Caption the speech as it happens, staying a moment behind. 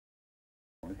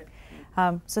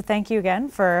So thank you again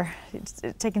for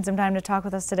taking some time to talk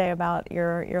with us today about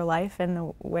your life and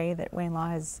the way that Wayne Law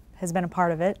has been a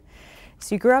part of it.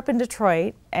 So you grew up in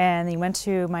Detroit, and you went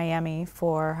to Miami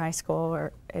for high school,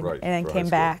 and then came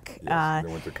back. Yes, and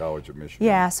then went to college at Michigan.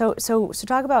 Yeah. So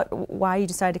talk about why you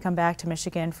decided to come back to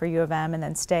Michigan for U of M and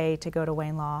then stay to go to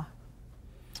Wayne Law.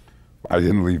 I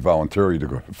didn't leave voluntarily to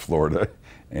go to Florida,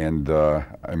 and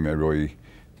I really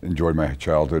enjoyed my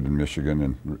childhood in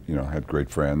Michigan, and had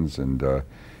great friends, and it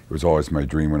was always my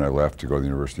dream when I left to go to the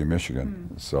University of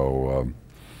Michigan. So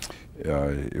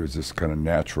it was just kind of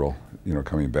natural,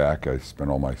 coming back. I spent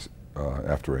all my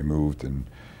after I moved in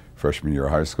freshman year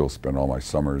of high school, spent all my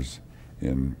summers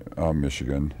in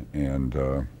Michigan, and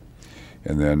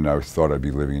then I thought I'd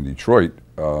be living in Detroit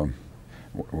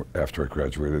after I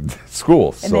graduated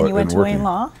school. And then you went to Wayne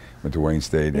Law? Went to Wayne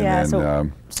State. Yeah, and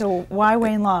then, so why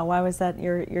Wayne Law? Why was that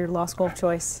your law school of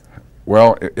choice?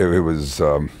 Well, it was,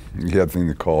 you had a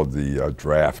thing called the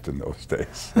draft in those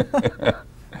days.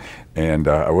 And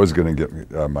I was going to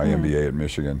get my MBA at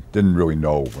Michigan. Didn't really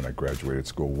know when I graduated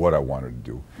school what I wanted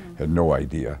to do. Had no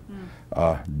idea.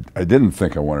 I didn't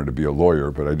think I wanted to be a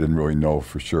lawyer, but I didn't really know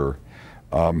for sure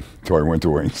until I went to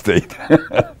Wayne State.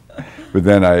 But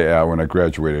then when I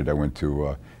graduated, I went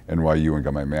to NYU and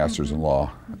got my master's in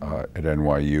law at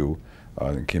NYU,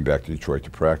 and came back to Detroit to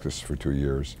practice for 2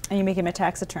 years. And you became a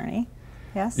tax attorney,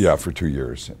 yes? Yeah, for 2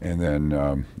 years. And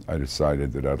then I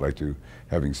decided that I'd like to,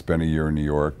 having spent a year in New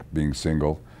York, being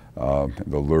single,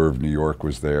 the lure of New York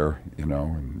was there,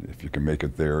 and if you can make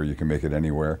it there, you can make it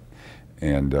anywhere,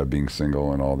 and being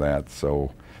single and all that.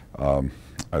 So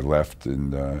I left,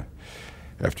 and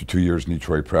after 2 years in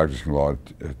Detroit practicing law,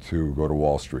 to go to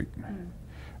Wall Street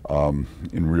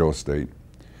in real estate,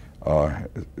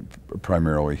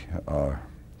 primarily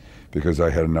because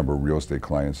I had a number of real estate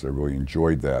clients that really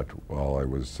enjoyed that while I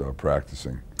was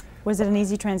practicing. Was it an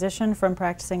easy transition from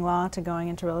practicing law to going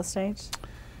into real estate?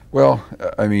 Well,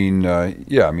 I mean,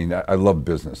 yeah, I mean, I love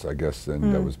business, I guess,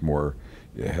 and that was more,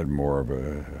 I had more of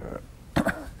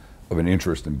an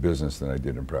interest in business than I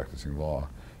did in practicing law.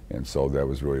 And so that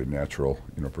was really a natural,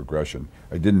 progression.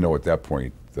 I didn't know at that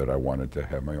point that I wanted to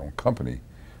have my own company,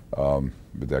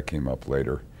 but that came up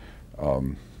later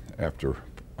after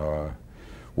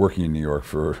working in New York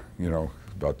for,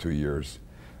 about 2 years,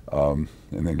 and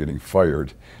then getting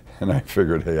fired. And I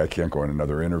figured, hey, I can't go on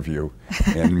another interview,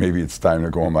 and maybe it's time to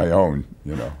go on my own,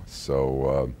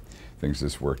 So things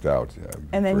just worked out.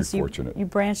 And then very fortunate. You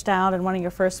branched out, and one of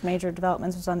your first major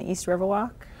developments was on the East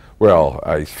Riverwalk? Well,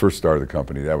 I first started the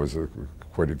company. That was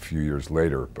quite a few years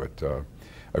later, but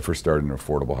I first started in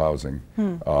affordable housing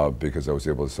because I was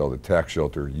able to sell the tax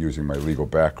shelter using my legal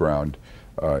background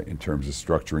in terms of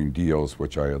structuring deals,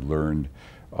 which I had learned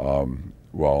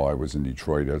while I was in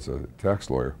Detroit as a tax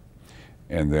lawyer.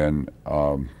 And then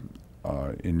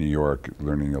in New York,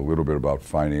 learning a little bit about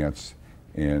finance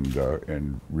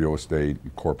and real estate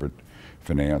and corporate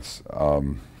finance.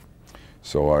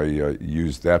 So I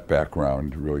used that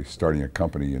background, really starting a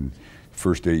company. In the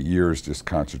first 8 years, just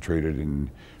concentrated in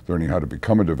learning how to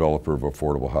become a developer of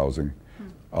affordable housing,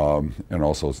 and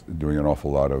also doing an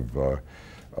awful lot of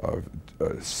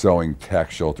selling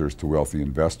tax shelters to wealthy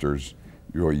investors,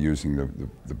 really using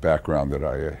the background that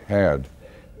I had.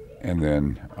 And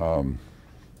then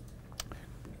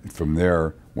from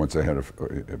there, once I had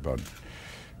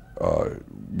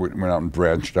went out and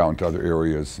branched out into other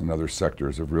areas and other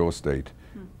sectors of real estate.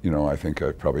 I think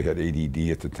I probably had ADD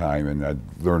at the time, and I'd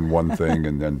learn one thing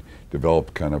and then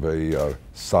develop kind of a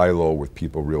silo with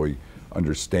people really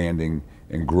understanding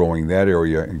and growing that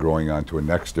area and growing on to a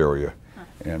next area,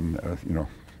 and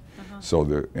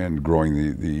so and growing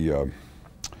the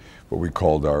what we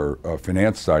called our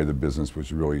finance side of the business,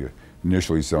 was really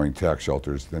initially selling tax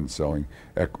shelters, then selling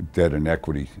debt and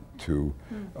equity to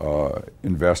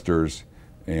investors,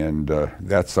 and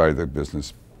that side of the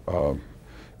business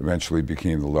eventually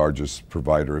became the largest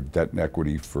provider of debt and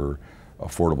equity for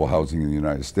affordable housing in the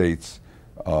United States,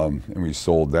 and we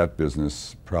sold that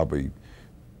business probably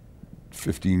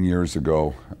 15 years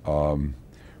ago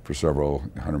for several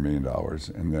 $100 million,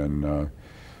 and then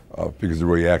because it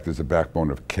really acted as a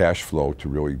backbone of cash flow to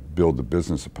really build the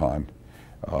business upon.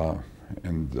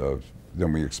 And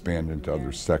then we expand into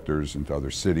other sectors, into other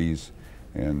cities,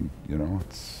 and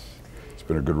it's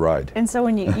been a good ride. And so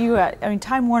when I mean,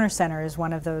 Time Warner Center is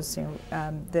one of those,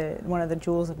 one of the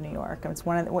jewels of New York. It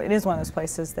is one of those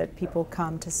places that people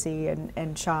come to see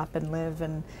and shop and live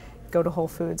and go to Whole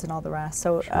Foods and all the rest.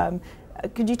 So. Sure.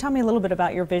 Could you tell me a little bit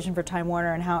about your vision for Time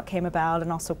Warner and how it came about,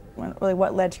 and also really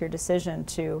what led to your decision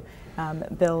to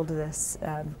build this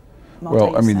multi-use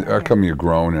Well, I mean, center our here? company had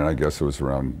grown, and I guess it was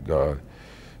around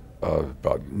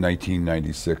about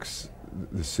 1996,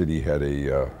 the city had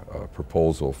a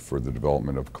proposal for the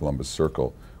development of Columbus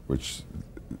Circle, which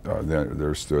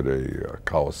there stood a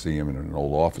Coliseum and an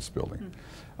old office building.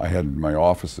 I had my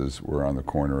offices were on the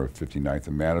corner of 59th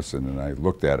and Madison, and I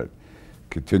looked at it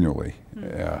continually.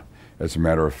 As a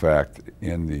matter of fact,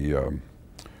 in the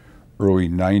early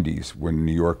 90s, when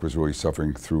New York was really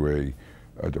suffering through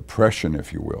a depression,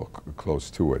 if you will,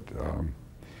 close to it,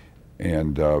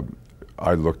 and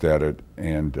I looked at it,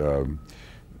 and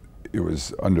it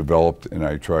was undeveloped, and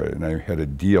I had a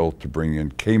deal to bring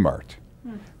in Kmart,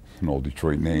 an old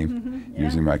Detroit name,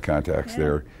 using my contacts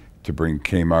there, to bring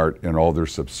Kmart and all their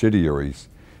subsidiaries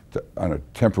on a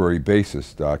temporary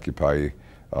basis to occupy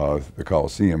the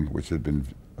Coliseum, which had been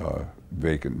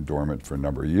vacant and dormant for a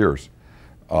number of years.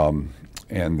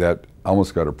 And that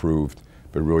almost got approved,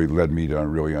 but really led me to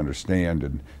really understand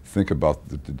and think about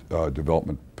the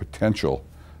development potential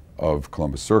of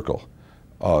Columbus Circle.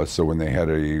 So when they had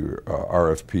a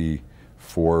RFP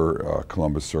for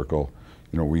Columbus Circle,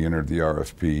 we entered the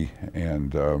RFP,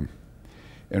 and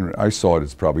I saw it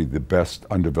as probably the best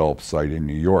undeveloped site in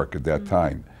New York at that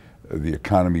time. The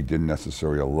economy didn't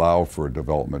necessarily allow for a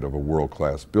development of a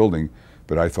world-class building,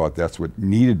 but I thought that's what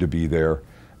needed to be there,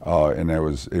 and I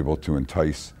was able to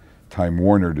entice Time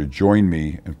Warner to join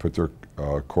me and put their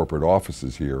corporate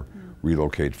offices here,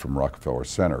 relocate from Rockefeller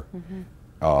Center,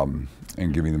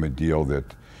 and giving them a deal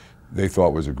that they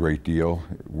thought was a great deal.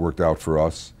 It worked out for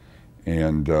us,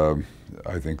 and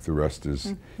I think the rest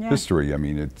is history. I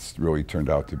mean, it's really turned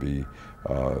out to be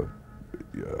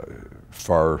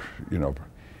far,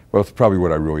 well, it's probably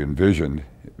what I really envisioned,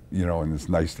 and it's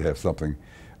nice to have something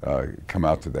come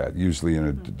out to that. Usually in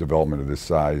a development of this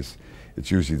size,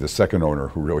 it's usually the second owner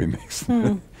who really makes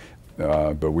it.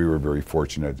 But we were very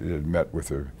fortunate. It had met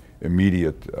with an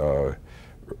immediate, the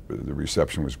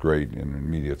reception was great and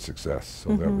immediate success.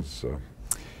 So that was.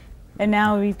 And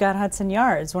now we've got Hudson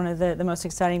Yards, one of the most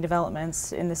exciting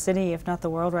developments in the city, if not the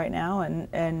world right now.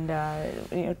 And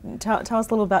tell us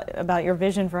a little about your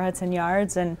vision for Hudson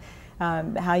Yards and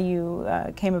how you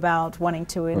came about wanting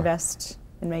to invest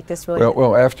and make this really.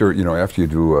 Well, after you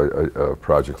do a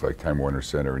project like Time Warner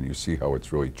Center and you see how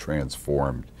it's really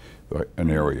transformed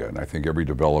an area, and I think every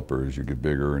developer, as you get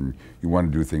bigger, and you want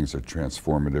to do things that are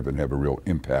transformative and have a real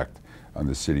impact on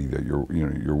the city that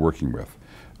you're working with.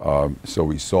 So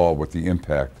we saw what the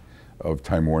impact of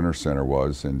Time Warner Center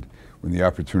was, and when the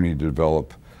opportunity to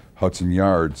develop Hudson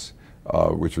Yards,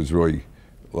 which was really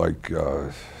like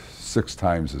 6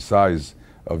 times the size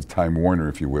of Time Warner,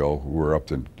 if you will, we're up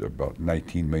to about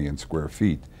 19 million square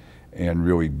feet, and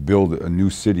really build a new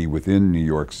city within New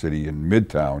York City in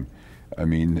Midtown. I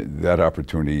mean, that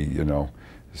opportunity,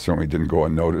 certainly didn't go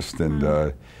unnoticed,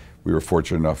 and we were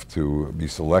fortunate enough to be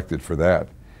selected for that.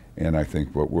 And I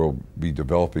think what we'll be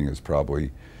developing is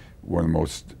probably one of the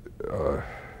most,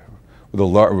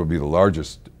 will be the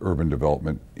largest urban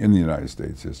development in the United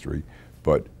States history,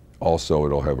 but also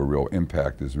it'll have a real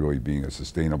impact as really being a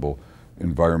sustainable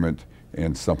environment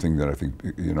and something that I think,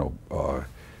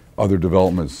 other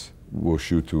developments will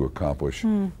shoot to accomplish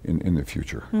in the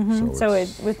future. So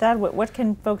with that, what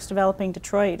can folks developing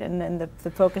Detroit and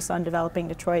the focus on developing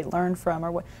Detroit learn from,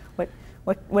 or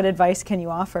what advice can you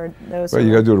offer those? Well,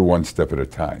 you got to do it one step at a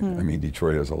time. I mean,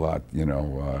 Detroit has a lot,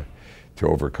 to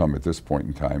overcome at this point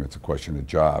in time. It's a question of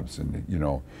jobs, and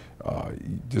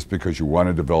just because you want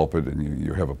to develop it and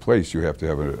you have a place, you have to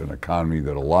have an economy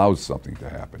that allows something to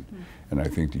happen. And I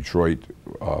think Detroit,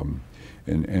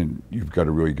 and you've got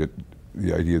to really get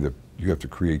the idea that you have to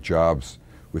create jobs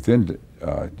within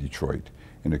Detroit,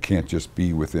 and it can't just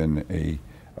be within a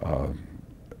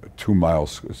 2 mile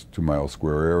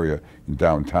square area in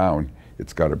downtown.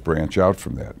 It's got to branch out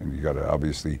from that, and you got to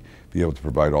obviously be able to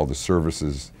provide all the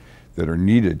services that are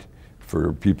needed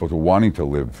for people to wanting to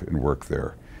live and work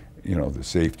there. The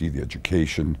safety, the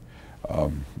education,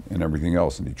 and everything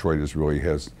else. And Detroit has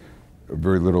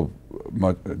very little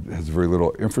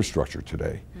infrastructure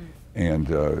today,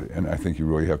 and I think you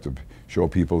really have to show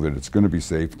people that it's going to be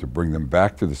safe to bring them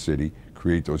back to the city,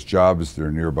 create those jobs that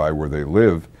are nearby where they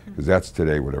live, because that's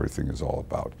today what everything is all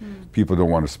about. People don't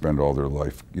want to spend all their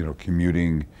life,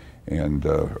 commuting, and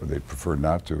or they prefer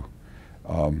not to.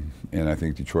 And I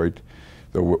think Detroit,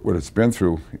 though what it's been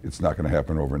through, it's not going to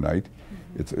happen overnight.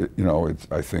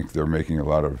 I think they're making a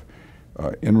lot of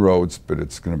inroads, but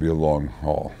it's going to be a long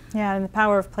haul. Yeah, and the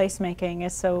power of placemaking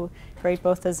is so great,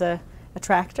 both as a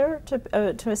attractor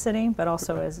to a city, but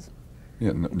also as.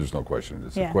 Yeah, there's no question.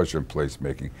 It's a question of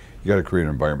placemaking. You got to create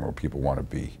an environment where people want to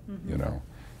be,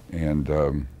 and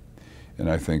And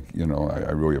I think, you know,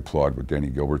 I really applaud what Danny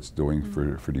Gilbert's doing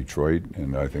for Detroit,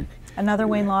 and I think... Another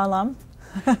Wayne Law alum?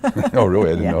 Oh,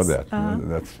 really? I didn't know that. Uh-huh.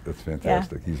 That's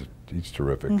fantastic. Yeah. He's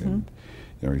terrific, and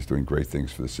you know, he's doing great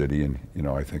things for the city, and you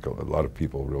know, I think a lot of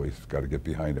people really got to get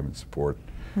behind him and support,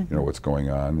 you know, what's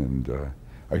going on, and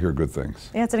I hear good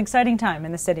things. Yeah, it's an exciting time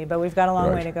in the city, but we've got a long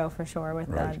Right. way to go for sure with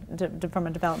Right. from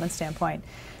a development standpoint.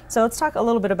 So let's talk a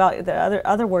little bit about the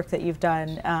other work that you've done.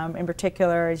 In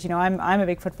particular, as you know, I'm a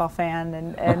big football fan,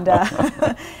 and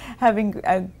having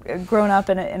grown up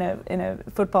in a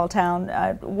football town,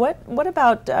 what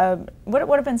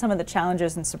have been some of the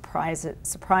challenges and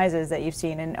surprises that you've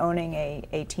seen in owning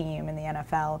a team in the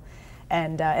NFL,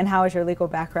 and how has your legal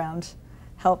background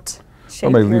helped shape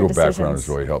Well, my your legal decisions? background has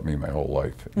really helped me my whole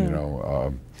life. You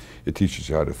know, it teaches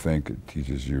you how to think. It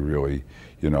teaches you really,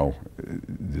 you know,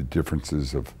 the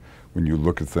differences of when you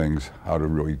look at things, how to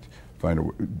really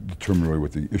determine really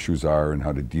what the issues are and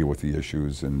how to deal with the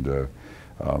issues. And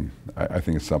I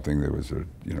think it's something that was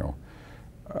you know,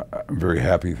 I'm very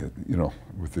happy that, you know,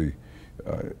 with the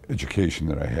education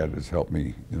that I had has helped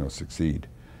me, you know, succeed.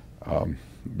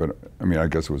 But I mean, I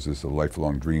guess it was just a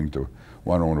lifelong dream to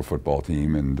want to own a football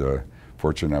team, and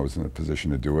fortunately I was in a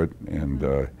position to do it, and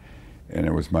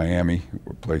it was Miami,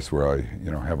 a place where I,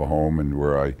 you know, have a home and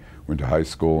where I went to high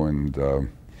school, and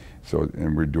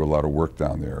and we do a lot of work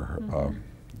down there,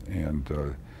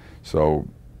 so,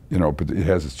 you know, but it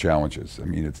has its challenges. I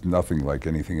mean, it's nothing like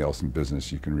anything else in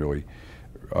business you can really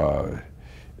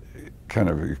kind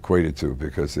of equate it to,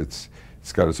 because it's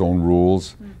got its own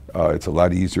rules. It's a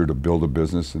lot easier to build a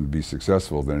business and be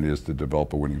successful than it is to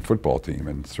develop a winning football team.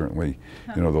 And certainly,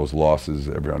 you know, those losses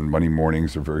on Monday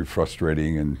mornings are very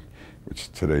frustrating, and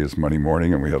which today is Monday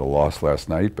morning, and we had a loss last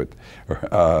night, but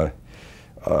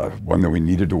one that we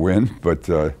needed to win. But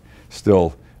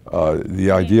still,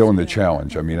 the ideal and the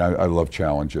challenge. I mean, I love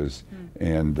challenges,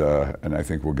 and I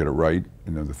think we'll get it right.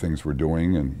 You know, the things we're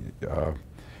doing, and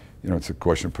you know, it's a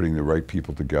question of putting the right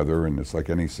people together, and it's like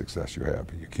any success you have.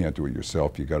 You can't do it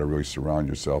yourself. You got to really surround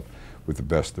yourself with the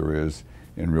best there is,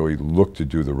 and really look to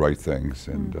do the right things.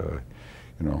 And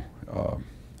you know,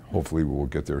 hopefully we'll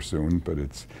get there soon. But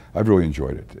I've really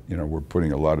enjoyed it. You know, we're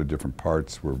putting a lot of different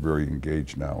parts. We're very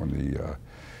engaged now in the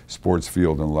sports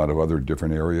field and a lot of other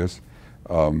different areas.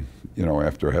 You know,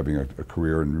 after having a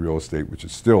career in real estate, which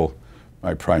is still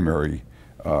my primary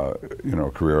you know,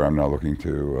 career, I'm now looking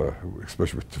to,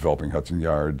 especially with developing Hudson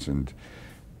Yards, and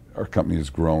our company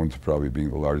has grown to probably being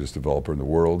the largest developer in the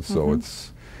world. So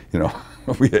it's, you know,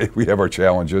 we have our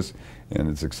challenges, and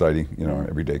it's exciting, you know,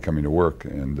 every day coming to work,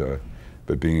 and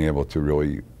but being able to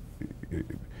really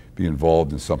be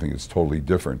involved in something that's totally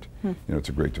different, you know, it's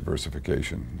a great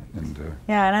diversification. And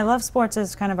yeah, and I love sports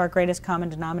as kind of our greatest common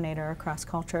denominator across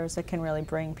cultures. It can really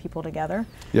bring people together.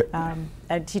 Yeah.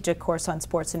 I teach a course on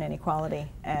sports and inequality,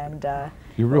 and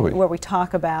You really? where we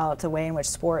talk about the way in which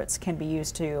sports can be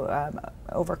used to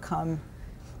overcome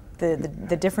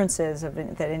the differences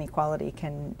that inequality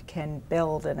can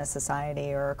build in a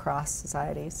society or across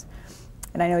societies.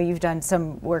 And I know you've done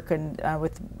some work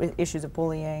with issues of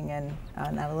bullying and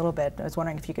that a little bit. I was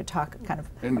wondering if you could talk kind of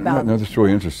about... No, that's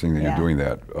really interesting that Yeah. you're doing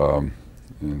that.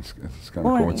 And it's kind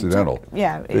of coincidental.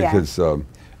 Yeah, because,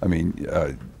 I mean,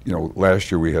 you know,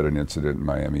 last year we had an incident in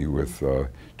Miami with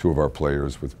two of our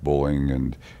players with bullying,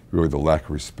 and really the lack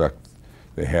of respect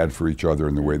they had for each other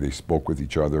and the way they spoke with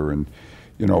each other. And,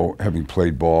 you know, having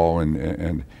played ball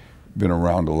and been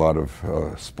around a lot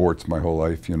of sports my whole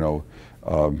life, you know,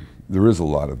 there is a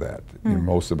lot of that. You know,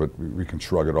 most of it, we can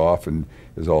shrug it off and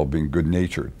is all being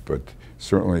good-natured, but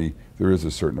certainly there is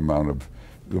a certain amount of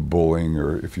the bullying,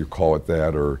 or if you call it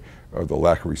that, or the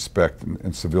lack of respect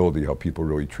and civility, how people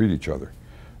really treat each other.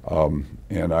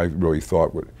 And I really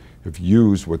thought, if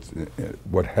used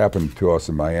what happened to us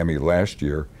in Miami last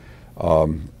year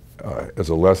as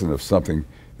a lesson of something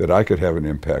that I could have an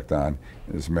impact on.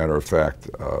 As a matter of fact,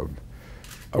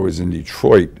 I was in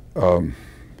Detroit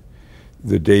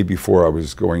the day before I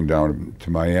was going down to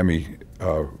Miami,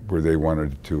 where they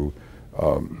wanted to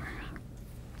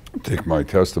take my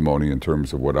testimony in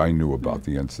terms of what I knew about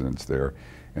the incidents there.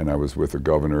 And I was with the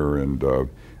governor, and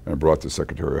I brought the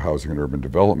Secretary of Housing and Urban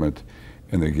Development,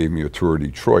 and they gave me a tour of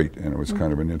Detroit, and it was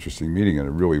kind of an interesting meeting, and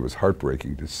it really was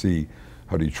heartbreaking to see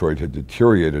how Detroit had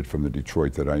deteriorated from the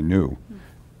Detroit that I knew.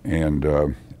 And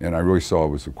I really saw it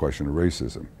was a question of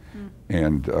racism.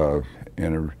 And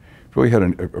it really had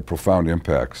a profound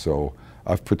impact. So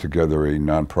I've put together a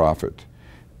nonprofit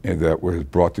that has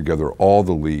brought together all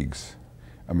the leagues.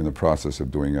 I'm in the process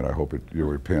of doing it. I hope it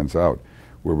really pans out,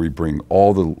 where we bring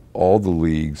all the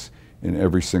leagues in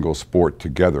every single sport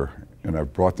together, and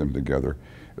I've brought them together,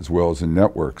 as well as in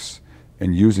networks.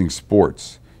 and using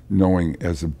sports, knowing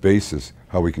as a basis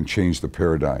how we can change the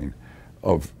paradigm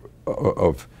of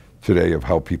today of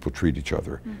how people treat each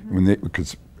other.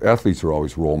 Because athletes are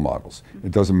always role models.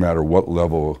 It doesn't matter what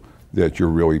level that you're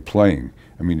really playing.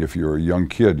 I mean, if you're a young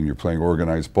kid and you're playing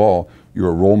organized ball, you're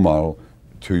a role model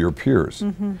to your peers,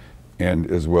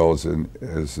 and as well as in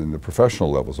the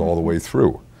professional levels, all the way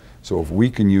through. So if we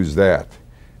can use that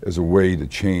as a way to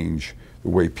change the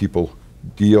way people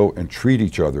deal and treat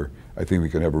each other, I think we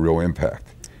can have a real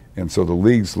impact. And so the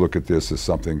leagues look at this as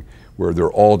something where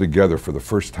they're all together for the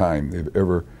first time they've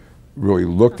ever really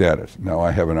looked at it. Now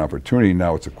I have an opportunity,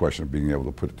 now it's a question of being able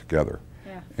to put it together.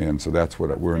 And so that's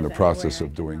what we're in the process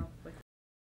of doing.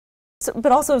 So,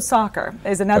 but also soccer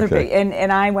is another big,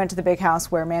 and I went to the Big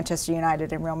House where Manchester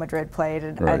United and Real Madrid played,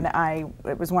 and,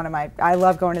 it was one of my, I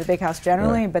love going to the Big House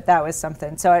generally, but that was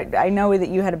something. So I know that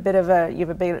you had a bit of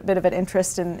an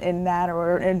interest in that,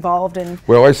 or involved in.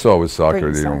 Well, I saw with soccer,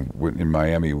 you know, in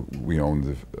Miami we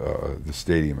owned the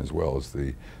stadium as well as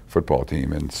the football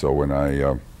team, and so when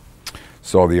I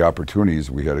saw the opportunities,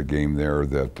 we had a game there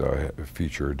that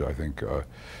featured, I think,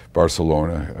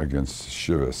 Barcelona against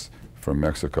Chivas from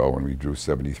Mexico, and we drew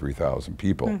 73,000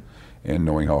 people. And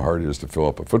knowing how hard it is to fill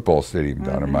up a football stadium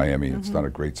down in Miami, it's not a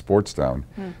great sports town.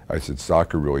 I said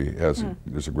soccer really has,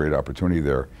 there's a great opportunity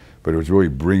there, but it was really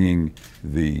bringing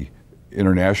the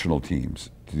international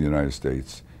teams to the United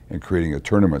States and creating a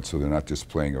tournament so they're not just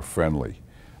playing a friendly.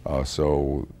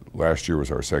 So last year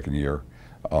was our second year,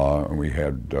 and we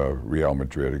had Real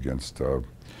Madrid against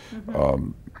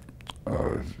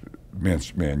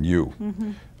Man U.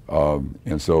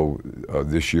 And so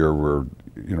this year we're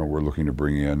looking to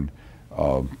bring in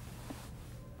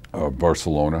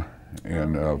Barcelona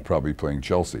and probably playing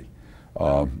Chelsea.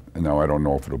 And now I don't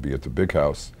know if it'll be at the Big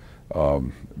House,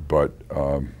 but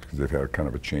because they've had kind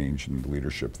of a change in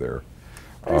leadership there.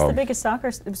 What is the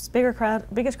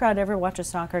biggest crowd ever watch a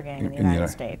soccer game in the United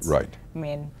States? Right. I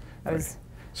mean, it was.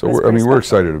 So we're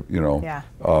excited, you know,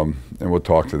 and we'll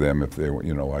talk to them if they,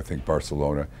 you know, I think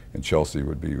Barcelona and Chelsea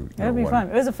would be. It would be fun.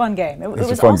 It was a fun game. It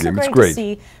was a fun also game. great to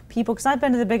see people, because I've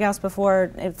been to the Big House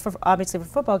before, obviously for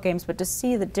football games, but to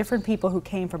see the different people who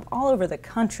came from all over the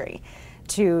country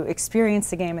to experience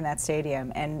the game in that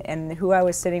stadium, and who I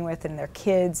was sitting with, and their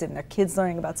kids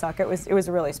learning about soccer. It was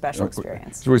a really special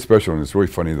experience. It's really special, and it's really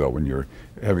funny though when you're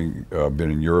having been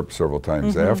in Europe several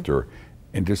times after.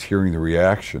 And just hearing the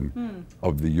reaction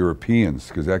of the Europeans,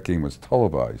 because that game was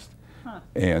televised,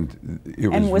 and it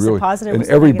was really, positive? And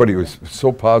everybody was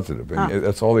so positive, and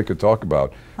that's all they could talk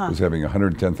about was having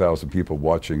 110,000 people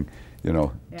watching, you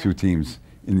know, two teams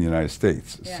in the United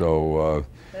States. So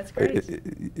that's great.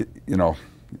 You know,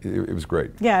 it was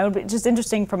great. Yeah, it would be just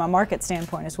interesting from a market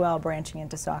standpoint as well, branching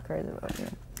into soccer.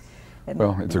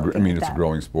 Well, it's I mean, it's a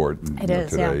growing sport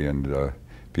today, and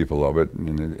people love it,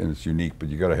 and it's unique, but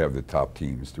you got to have the top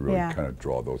teams to really kind of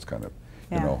draw those kind of,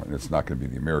 you know, and it's not going to be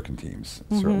the American teams,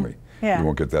 certainly. You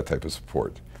won't get that type of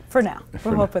support. For now.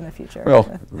 We'll hope in the future.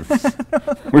 Well,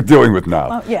 we're dealing with now.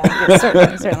 Well,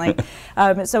 yeah, certainly.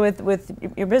 So with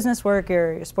your business work,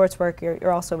 your sports work,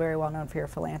 you're also very well known for your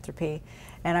philanthropy.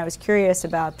 And I was curious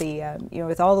about the, you know,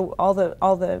 with all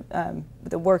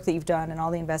the work that you've done and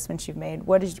all the investments you've made,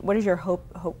 what is your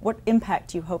what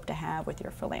impact do you hope to have with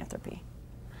your philanthropy?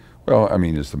 Well, I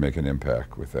mean, is to make an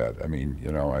impact with that. I mean,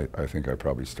 you know, I think I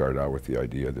probably started out with the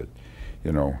idea that,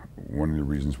 you know, one of the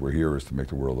reasons we're here is to make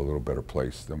the world a little better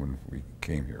place than when we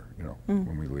came here, you know,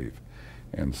 when we leave.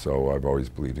 And so I've always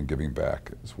believed in giving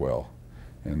back as well.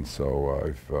 And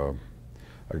so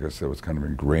I guess that was kind of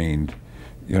ingrained,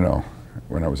 you know,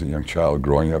 when I was a young child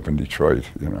growing up in Detroit,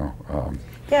 you know.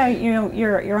 Yeah, you know,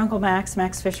 your Uncle Max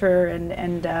Fisher,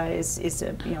 is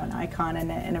a, you know, an icon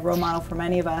and a role model for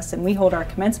many of us. And we hold our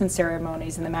commencement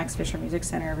ceremonies in the Max Fisher Music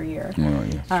Center every year. Oh,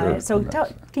 yeah, sure. So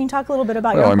can you talk a little bit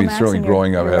about your Uncle Max? Well, I mean, certainly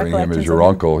growing up having him as your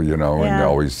uncle, you know, and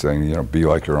always saying, you know, be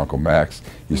like your Uncle Max,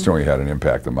 he certainly had an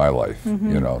impact on my life,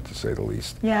 you know, to say the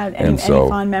least. Yeah, any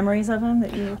fond memories of him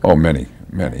that you? Oh, many,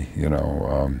 you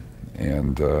know,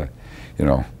 you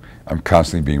know, I'm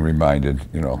constantly being reminded,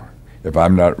 you know, if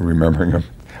I'm not remembering him,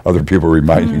 other people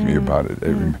reminding me about it.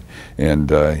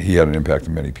 And he had an impact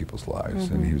on many people's lives,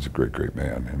 and he was a great, great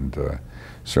man. And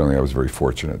certainly I was very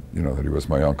fortunate, you know, that he was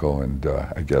my uncle. And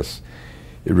I guess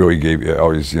it really gave you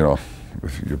always, you know,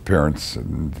 with your parents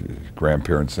and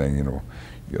grandparents saying, you know,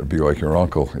 you got to be like your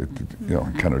uncle. It, you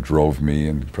know, kind of drove me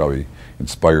and probably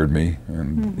inspired me,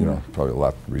 and you know, probably a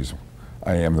lot of the reason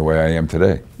I am the way I am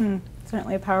today.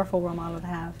 certainly a powerful role model to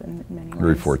have in many ways.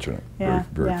 Very fortunate. Yeah,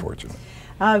 Very fortunate.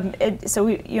 So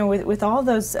with all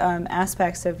those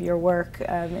aspects of your work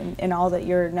and all that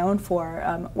you're known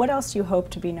for, what else do you hope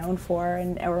to be known for,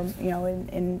 or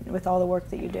with all the work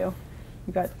that you do?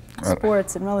 You've got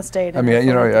sports and real estate. I mean,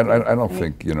 I don't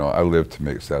think, I live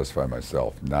to satisfy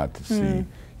myself, not to see,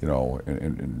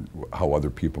 and how other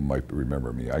people might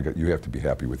remember me. You have to be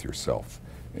happy with yourself,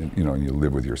 and you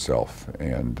live with yourself.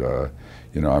 And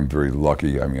I'm very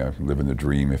lucky. I mean, I live in the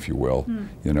dream, if you will,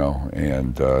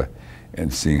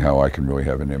 and seeing how I can really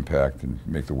have an impact and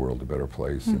make the world a better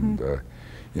place. And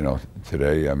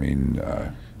today, I mean,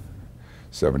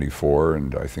 74,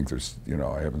 and I think there's,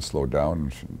 I haven't slowed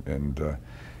down, and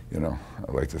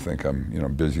I like to think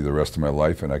I'm, busy the rest of my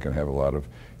life, and I can have a lot of,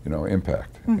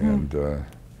 impact. And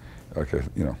okay,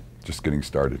 just getting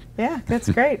started. Yeah, that's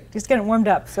great. Just getting warmed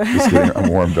up. So. I'm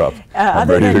warmed up. I'm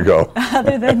ready to go.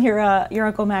 Other than your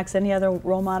Uncle Max, any other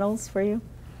role models for you?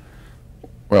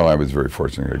 Well, I was very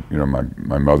fortunate.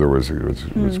 My mother was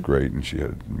great,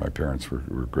 and my parents were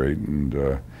great,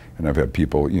 and I've had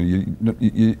people.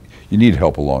 You need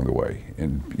help along the way,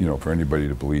 and for anybody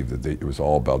to believe that it was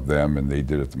all about them and they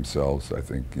did it themselves, I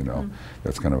think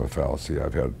that's kind of a fallacy.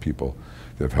 I've had people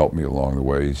that have helped me along the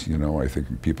ways. I think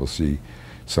when people see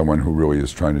someone who really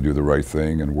is trying to do the right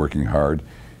thing and working hard,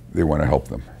 they want to help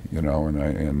them.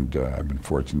 And I've been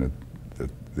fortunate that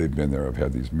they've been there. I've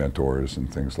had these mentors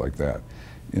and things like that.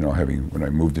 When I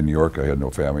moved to New York, I had no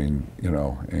family, and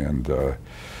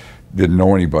didn't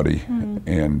know anybody, and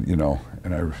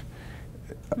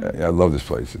I love this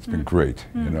place. It's been great.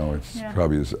 It's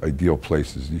probably as ideal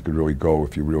place as you could really go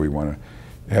if you really want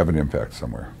to have an impact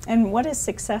somewhere. And what is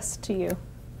success to you?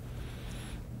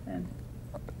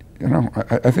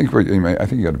 I think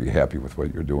you got to be happy with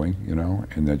what you're doing,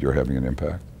 and that you're having an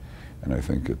impact. And I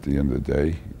think at the end of the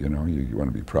day, you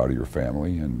want to be proud of your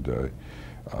family, and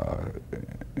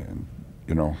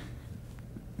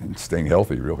and staying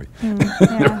healthy, really.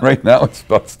 Right now, it's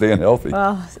about staying healthy.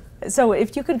 Well, so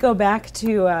if you could go back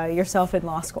to yourself in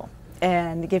law school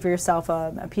and give yourself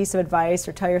a piece of advice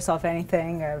or tell yourself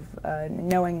anything of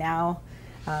knowing now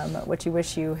what you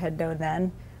wish you had known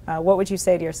then, what would you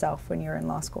say to yourself when you're in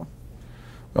law school?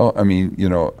 Well, I mean,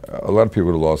 a lot of people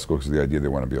go to law school because of the idea they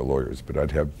want to be lawyers, but I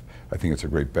think it's a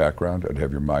great background. I'd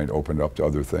have your mind opened up to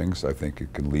other things. I think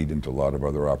it can lead into a lot of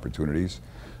other opportunities.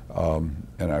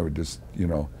 And I would just,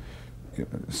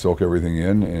 soak everything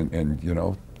in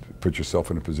and put yourself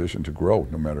in a position to grow,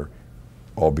 no matter,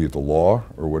 albeit the law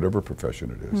or whatever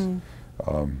profession it is.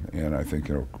 And I think,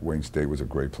 Wayne State was a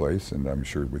great place, and I'm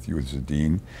sure with you as a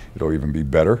dean, it'll even be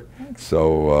better. Thanks.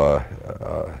 So,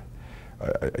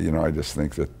 I just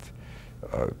think that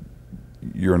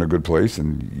you're in a good place,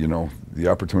 and the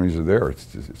opportunities are there.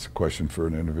 It's a question for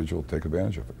an individual to take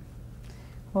advantage of it.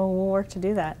 Well, we'll work to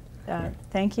do that.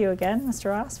 Thank you again,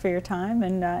 Mr. Ross, for your time.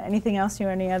 And anything else,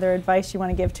 any other advice you want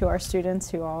to give to our students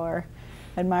who all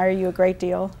admire you a great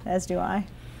deal, as do I?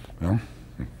 Well,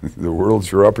 the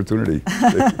world's your opportunity.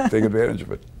 Take advantage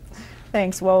of it.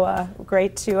 Thanks. Well,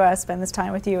 great to spend this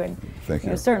time with you, and thank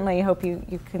you. Certainly hope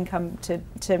you can come to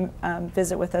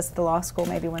visit with us at the law school,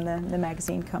 maybe when the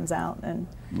magazine comes out, and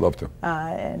love to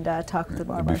and talk with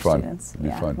more of our students. It'd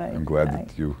be fun. I'm glad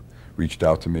that you reached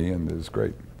out to me, and it was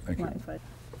great. Thank you.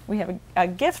 We have a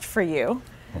gift for you.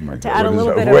 Oh my to God, add a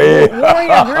little bit Way. of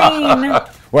warrior green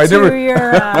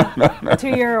to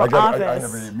your office. I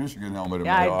have a Michigan helmet in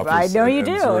my office. I know you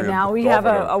do. Now we have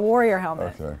a warrior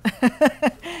helmet. Okay.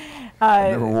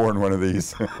 I've never worn one of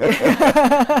these. In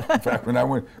fact, when I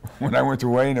went to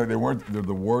Wayne, they're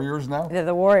the Warriors now? They're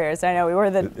the Warriors. I know. We were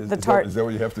the Is that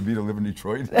what you have to be to live in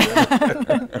Detroit?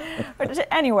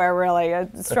 Anywhere, really. A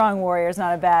strong warrior is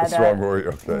not a bad... strong warrior,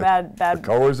 okay. Bad. The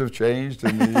colors have changed,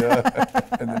 and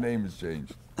the name has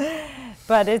changed.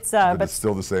 But it's it's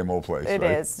still the same old place, It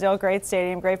right? is. Still a great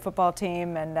stadium, great football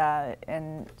team,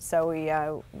 and so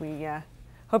we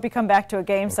hope you come back to a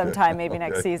game sometime, maybe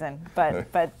next season.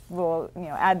 But we'll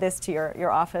add this to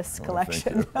your office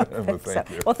collection. Thank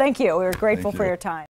you. Well, thank you. We were grateful for your time.